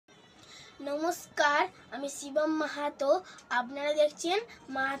নমস্কার, আমি শিবম মাহাতো। আপনারা দেখছেন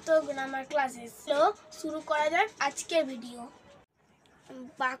মাহাতো গ্রামার ক্লাসেস। তো শুরু করা যাক আজকের ভিডিও।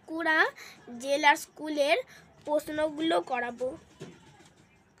 বাঁকুড়া জেলার স্কুলের প্রশ্নগুলো করাবো।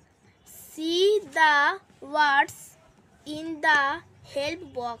 C the words in the help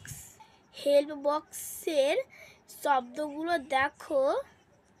box. Help বক্সের শব্দগুলো দেখো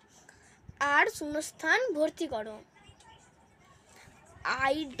আর শূন্যস্থান ভর্তি করো।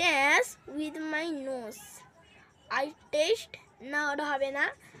 I dance with my nose. I taste না ওটা হবে না।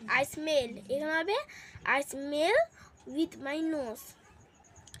 I smell এখানে হবে I smell with my nose.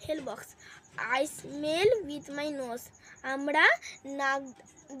 Help box I smell with my nose. আমরা নাক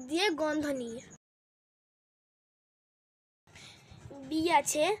দিয়ে গন্ধ নিই। বি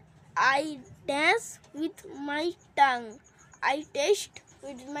আছে I dance with my tongue. I taste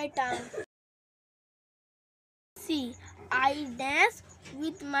with my tongue. C I dance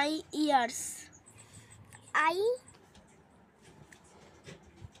with my ears.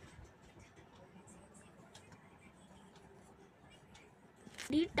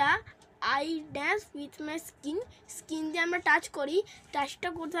 ডিটা I dance with my skin. Skin দিয়ে আমরা touch করি। টাচটা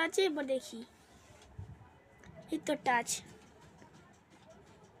কোথায় আছে এবার দেখি। এই তো টাচ।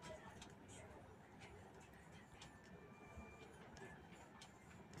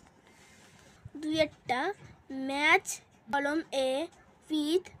 দুইয়েরটা ম্যাচ কলম এ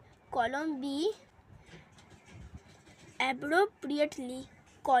উইথ কলম বি অ্যাপ্রোপ্রিয়েটলি।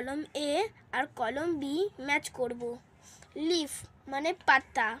 কলম এ আর কলম বি ম্যাচ করব। লিফ মানে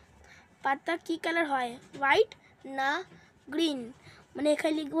পাতা। পাতা কি কালার হয়, হোয়াইট না গ্রিন, মানে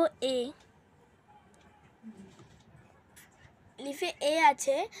এখানে লিখবো এ। লিফে এ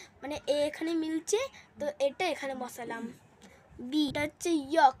আছে মানে এ এখানে মিলছে, তো এটা এখানে বসালাম। বি এটা হচ্ছে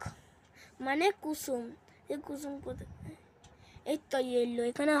ইয়ক মানে কুসুম। এই কুসুম কোথায়, এই তো ইয়েলো,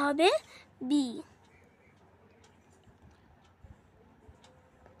 এখানে হবে বি।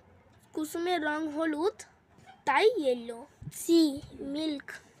 কুসুমের রং হলুদ তাই ইয়েলো। সি মিল্ক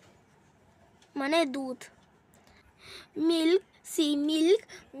মানে দুধ। মিল্ক সি মিল্ক,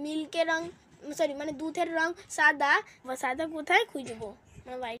 মিল্কের রং সরি মানে দুধের রং সাদা, বা সাদা কোথায় খুঁজবো,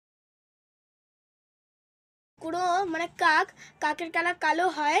 মানে হোয়াইট। কুড়ো মানে কাক, কাকের কালার কালো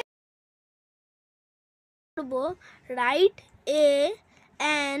হয়। করবো write a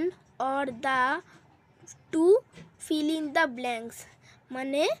an or the two fill in the blanks,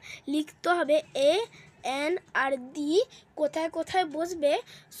 মানে লিখতে হবে এ অ্যান আর দি কোথায় কোথায় বসবে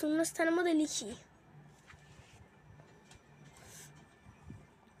শূন্যস্থানের মধ্যে লিখি।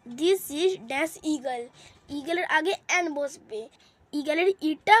 This is dash eagle. ইগলের আগে অ্যান বসবে, ইগলের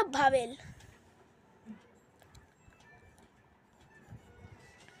ইটা ভাবেল।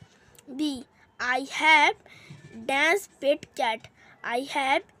 B I have dash pet cat. I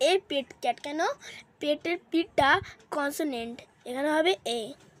have a pet cat, কেন পেটের পিটা কনসোনেন্ট, এখানে হবে এ।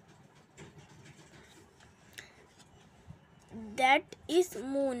 That is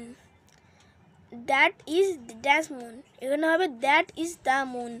moon. That is dash moon, এখানে হবে দ্যাট ইজ দ্য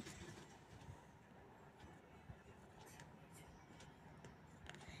মুন।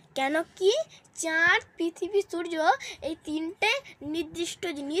 কেন কি চাঁদ পৃথিবী সূর্য এই তিনটে নির্দিষ্ট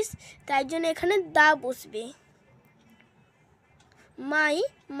জিনিস, তাই জন্য এখানে দা বসবে। My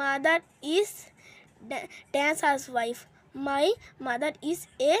mother is dash housewife. My mother is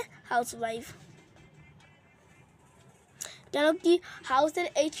a housewife, কেন কি হাউসের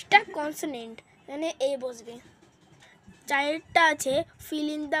এইচটা কনসোনেন্ট, এখানে এ বসবে। চারটা আছে fill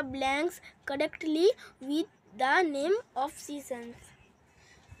in the blanks correctly with the name of seasons,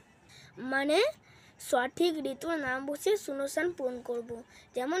 মানে সঠিক ঋতুর নাম বসে শূন্যস্থান পূরণ করব।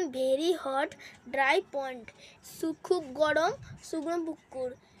 যেমন ভেরি হট, ড্রাই পন্ড, খুব গরম, শুকনো পুকুর।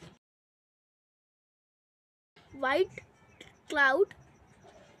 হোয়াইট ক্লাউড,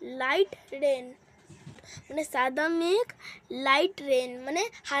 লাইট রেন, মানে সাদা মেঘ, লাইট রেন মানে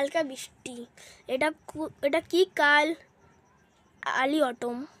হালকা বৃষ্টি। এটা কি কাল, আর্লি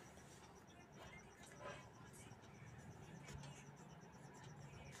অটম।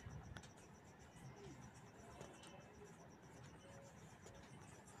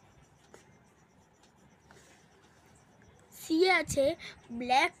 সি আছে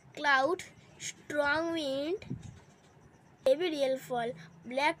black cloud, strong wind, heavy rainfall.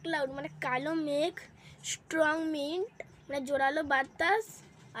 Black cloud মানে কালো মেঘ, স্ট্রং উইন্ড মানে জোরালো বাতাস,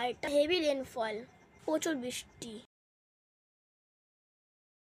 আর এটা হেভি রেইনফল প্রচুর বৃষ্টি।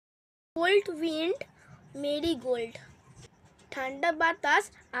 কোল্ড উইন্ড, মেরিগোল্ড, ঠান্ডা বাতাস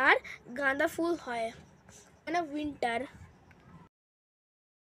আর গাঁদা ফুল হয়, মানে উইন্টার।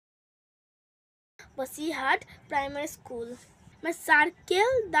 Basirhat primary school. মানে সার্কেল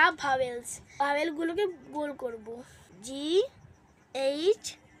দ্য ভাওয়েলস, ভাওয়েলগুলোকে গোল করব। জি এইচ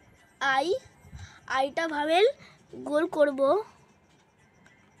আই, আইটা ভাওয়েল গোল করব।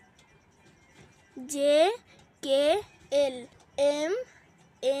 জে কে এল, এম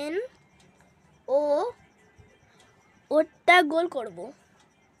এন ও, ওটা গোল করব।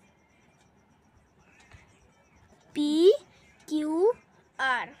 P Q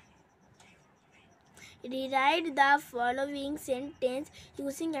R, rewrite the following sentence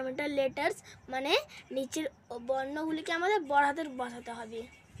using capital letters, মানে নিচের বর্ণগুলিকে আমাদের বড় হাতের বসাতে হবে।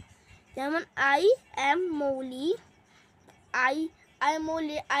 যেমন I am Mouli, I I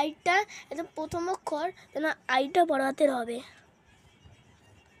মৌলি, আইটা একদম প্রথম অক্ষর, যেন আইটা বড় হাতের হবে।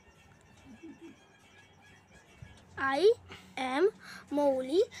 আই অ্যাম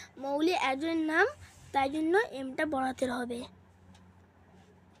মৌলি, মৌলি একজনের নাম, তাই জন্য এমটা বড় হাতের হবে।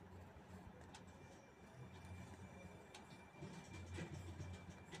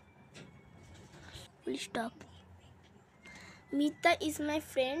 Stop. Mita is my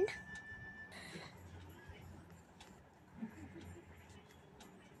friend,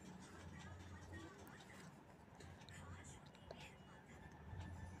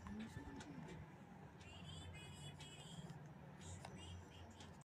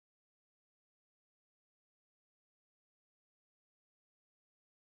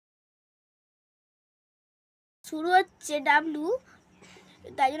 শুরু হচ্ছে ডাব্লু,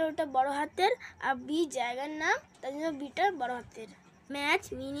 তাই জন্য ওটা বড় হাতের, আর বি জায়গার নাম, তাই জন্য বিটা বড় হাতের। Match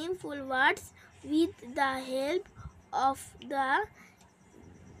meaningful words with the help of the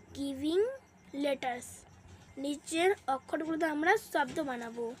giving letters, নিচের অক্ষরগুলোতে আমরা শব্দ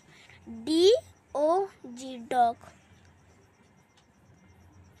বানাবো। ডি ও জি ডগ,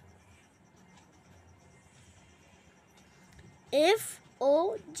 এফ ও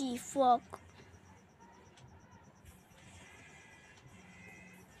জি ফক,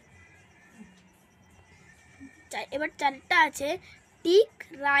 এবার চারটা আছে। Tick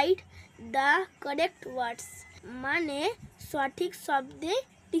write the correct words, মানে সঠিক শব্দে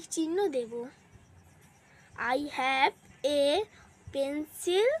টিক চিহ্ন দেব। I have a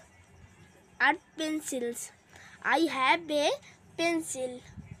pencil R pencils, I have a pencil,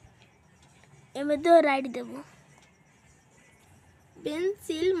 এর মধ্যেও রাইট দেব।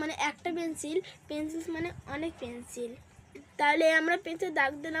 পেন্সিল মানে একটা পেন্সিল, পেন্সিলস মানে অনেক পেন্সিল। তাহলে আমরা পেন্সিল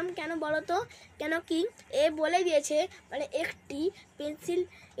দাগ দিলাম কেন বলো তো? কেন কি এ বলে দিয়েছে মানে একটি পেন্সিল,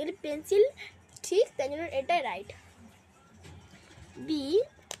 এর পেন্সিল ঠিক, তাই জন্য এটাই right. B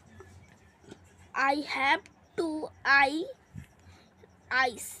I have to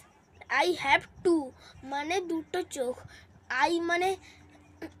ice, I have to মানে দুটো চোখ, আই মানে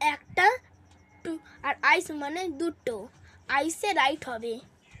একটা, টু আর আইস মানে দুটো, আইসে রাইট হবে।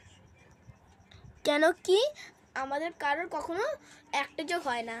 কেন কি আমাদের কারোর কখনো একটা চোখ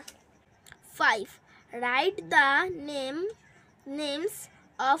হয় না। 5 write the names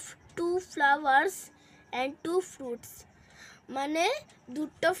of 2 flowers and 2 fruits, মানে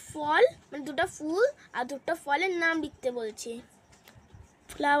দুটো ফল, মানে দুটো ফুল আর দুটো ফলের নাম লিখতে বলছে।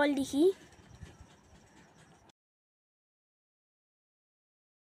 ফ্লাওয়ার লিখি।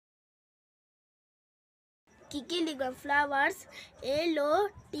 কি কি লিখলাম? ফ্লাওয়ার্স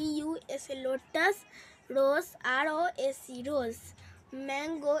LOTUS লোটাস, রোজ ROSE রোজ,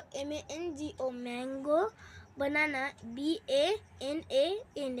 ম্যাঙ্গো MANGO ম্যাঙ্গো, বানানা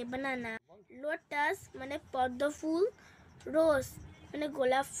BANANA বানানা, লোটাস মানে পদ্ম ফুল, রোজ মানে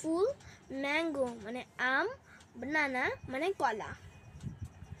গোলাপ ফুল, ম্যাঙ্গো মানে আম, বানানা মানে কলা।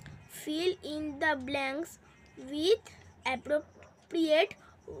 Fill in the blanks with appropriate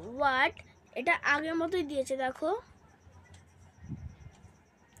word, এটা আগের মতোই দিয়েছে দেখো।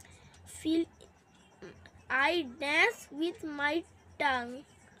 Feel I dance with my tongue,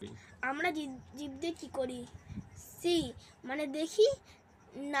 আমরা জিভ দিয়ে কী করি? সি মানে দেখি,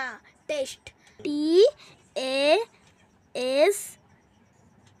 না test, TAST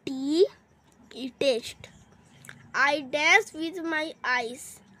test. I dance with my আইস,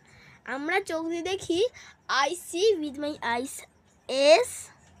 আমরা চোখ দিয়ে দেখি, I C with my ice,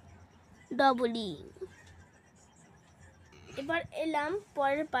 SEE। এবার এলাম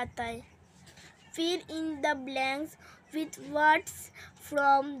পরের পাতায়। Fill in the blanks with words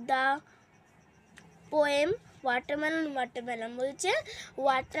from the poem watermelon. Watermelon বলছে,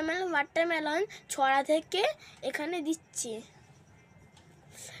 ওয়াটারমেলন ছড়া থেকে এখানে দিচ্ছে।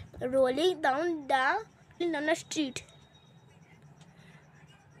 Rolling down the street,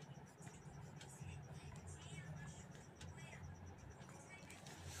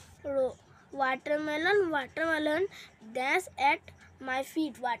 watermelon dance at my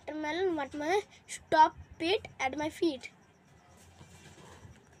feet, watermelon stop it at my feet।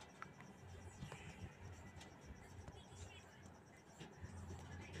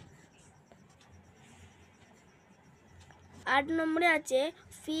 8 নম্বরে আছে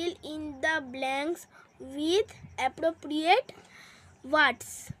fill in the blanks with appropriate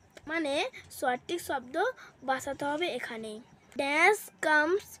words, মানে সঠিক শব্দ বসাতে হবে এখানে। Dash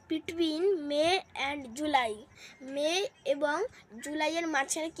comes between May and July, মে এবং জুলাইয়ের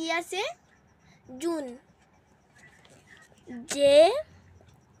মাঝখানে কি আছে? June, J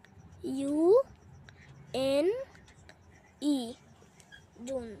U N E,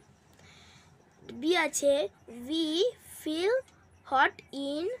 June. B আছে উই ফিল হট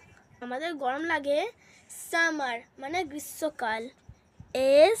ইন, আমাদের গরম লাগে, সামার মানে গ্রীষ্মকাল,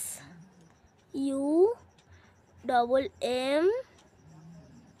 S U double M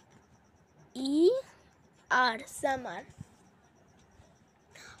E R, summer.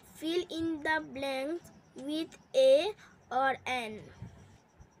 Fill in the blanks with a or an,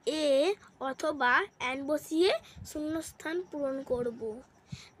 এ অথবা অ্যান বসিয়ে শূন্যস্থান পূরণ করব।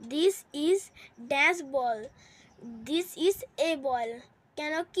 This is dash ball, this is a বল,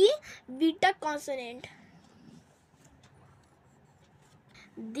 কেন কি beta consonant.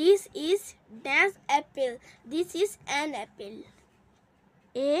 This is dash Apple, this is an Apple,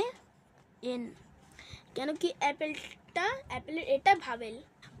 A N, কেন কি অ্যাপেলটা, অ্যাপেলের এটা ভাবেল।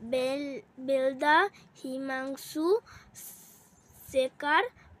 বেলদা হিমাংশু শেখার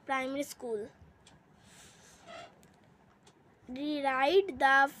primary school. Rewrite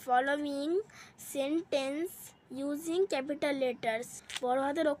the following sentence using capital letters, বড়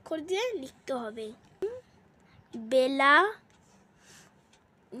হাতের অক্ষর দিয়ে লিখতে হবে। বেলা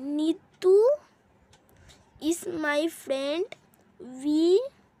Nitu is my friend, we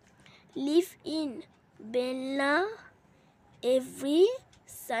live in Belna, every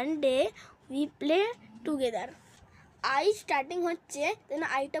Sunday we play together। I starting হচ্ছে, যেন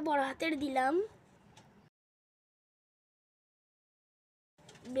আইটা বড় হাতের দিলাম।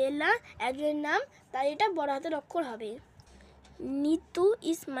 বেলা একজনের নাম, তাই এটা বড় হাতের অক্ষর হবে। Nitu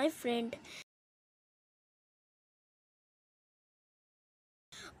is my friend,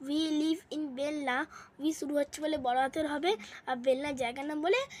 we live in বেলনা, we শুরু হচ্ছে বলে বড় হাতের হবে, আর বেলনা জায়গার নাম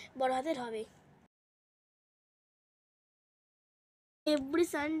বলে বড় হাতের হবে। এভরি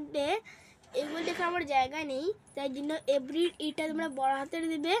সানডে, এগুলো দেখে আমার জায়গা নেই, তাই জন্য এভরি ইটা তোমরা বড় হাতের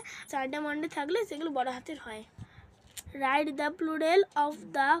দিবে, সানডে মানডে থাকলে সেগুলো বড় হাতের হয়। Write the plural of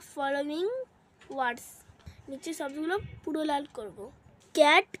the following words, নিচে শব্দগুলো প্লুরাল করব।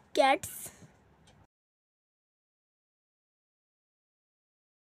 ক্যাট ক্যাটস,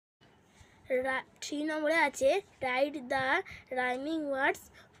 3 নম্বরে আছে write the rhyming words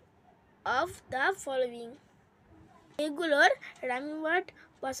of the following, এগুলোর রাইমিং ওয়ার্ড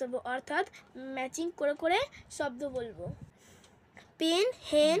বসাবো, অর্থাৎ ম্যাচিং করে করে শব্দ বলবো। পেন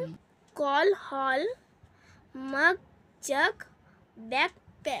হেন, কল হল, মাগ জাগ,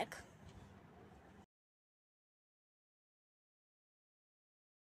 ব্যাকপ্যাক।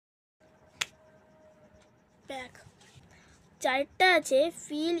 ব্যাক 4টা আছে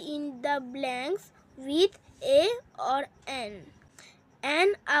fill in the blanks with a or an, an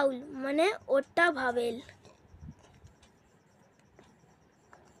আউল মানে ওটা ভাবেল।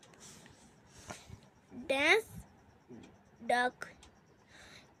 ড্যাশ ডাক,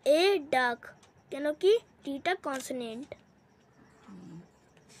 এ ডাক, কেন কি টিটা কনসোনেন্ট।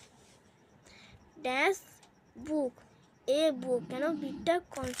 ড্যাশ বুক, এ বুক, কেন beta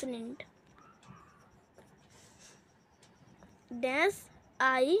consonant. Dash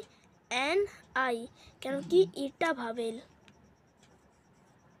I an I, কেন কি ইটা ভাবেল।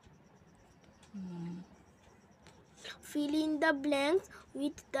 Fill in the blanks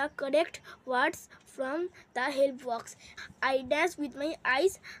with the correct words from the help box. I dance with my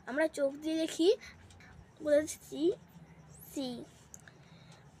eyes, আমরা চোখ দিয়ে দেখি, বলেছি C.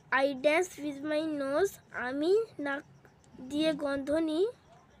 I dance with my nose, আমি নাক দিয়ে গন্ধ নিই,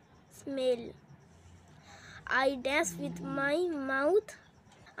 smell. I dance with my mouth,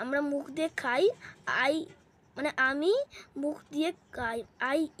 আমরা মুখ দিয়ে খাই, আই মানে আমি মুখ দিয়ে খাই,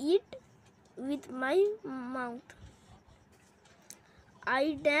 I eat with my mouth. I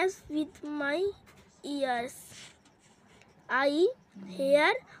dance with my ears, I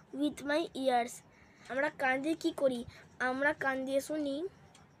hear with my ears, আমরা কান দিয়ে কি করি, আমরা কান দিয়ে শুনি।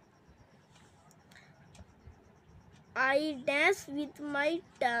 I dance with my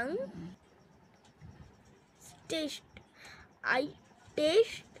tongue, taste, I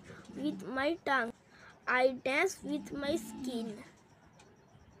taste with my tongue. I dance with my skin,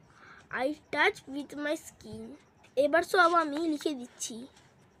 I touch with my skin. এবার সব আমি লিখে দিচ্ছি।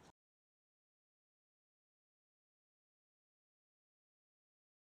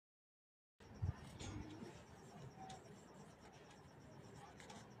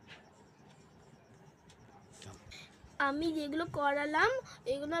 আমি যেগুলো করালাম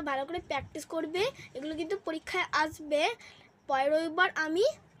এগুলো ভালো করে প্র্যাকটিস করবে, এগুলো কিন্তু পরীক্ষায় আসবে। পরের রবিবার আমি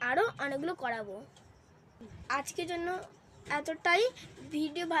আরও অনেকগুলো করাবো। আজকের জন্য এতটাই।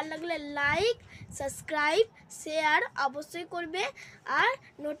 ভিডিও ভালো লাগলে লাইক, সাবস্ক্রাইব, শেয়ার অবশ্যই করবে আর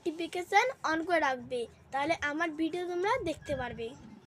নোটিফিকেশান অন করে রাখবে, তাহলে আমার ভিডিও তোমরা দেখতে পারবে।